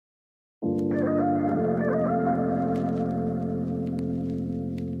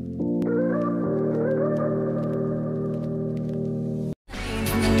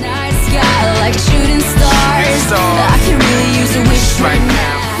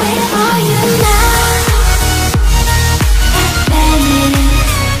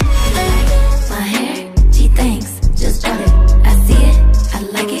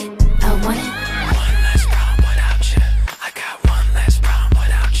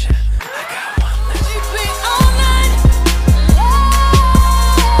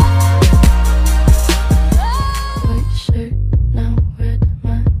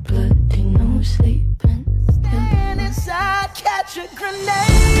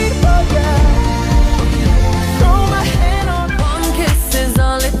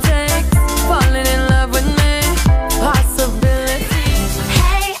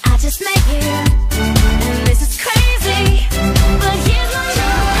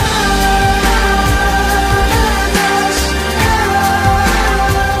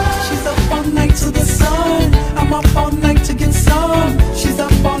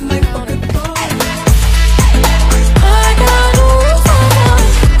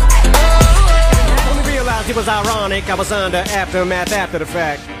ironic, I was under aftermath after the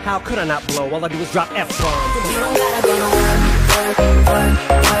fact. How could I not blow? All I do is drop F-bombs. You don't gotta go to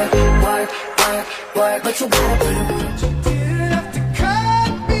work, but you gotta put in work.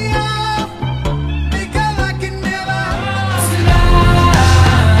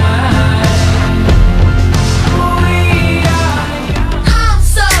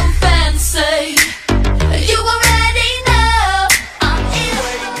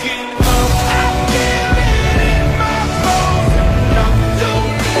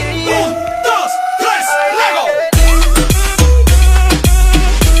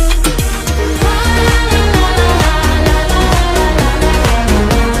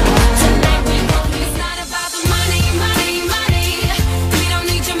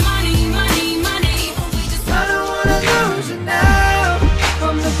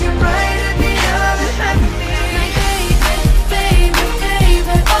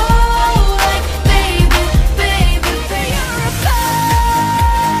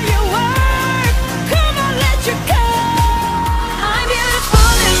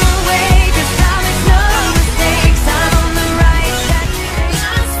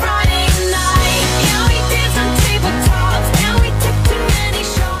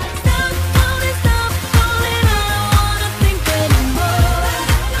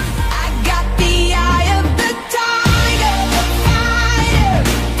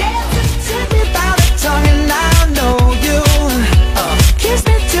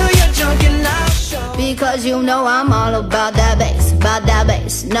 Because you know I'm all about that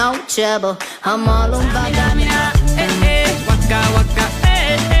bass, no trouble. I'm all about that.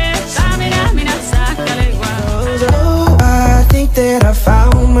 I think that I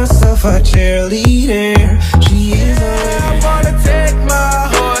found myself a cheerleader. She is I'm gonna take my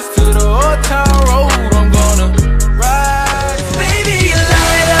horse to the old town road. I'm gonna ride. Baby, you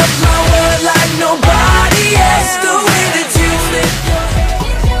light up my world like nobody else. The way that you flip your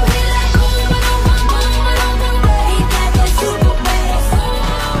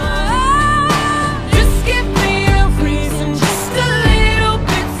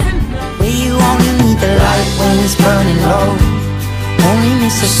when it's burning low, only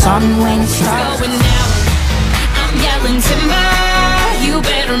miss the sun when it's going down. I'm yelling timber, you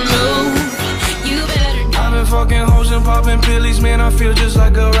better move, you better. I've been fucking hoes and popping pillies, man, I feel just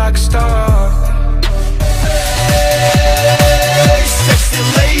like a rock star. Hey, sexy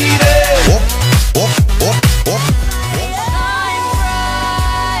lady.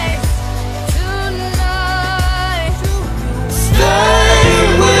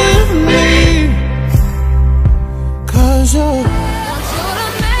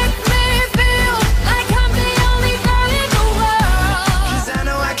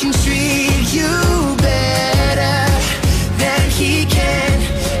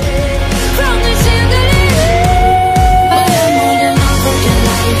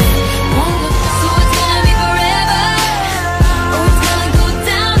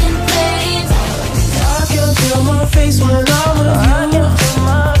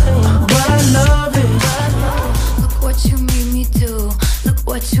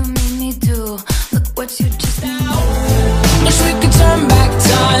 What you just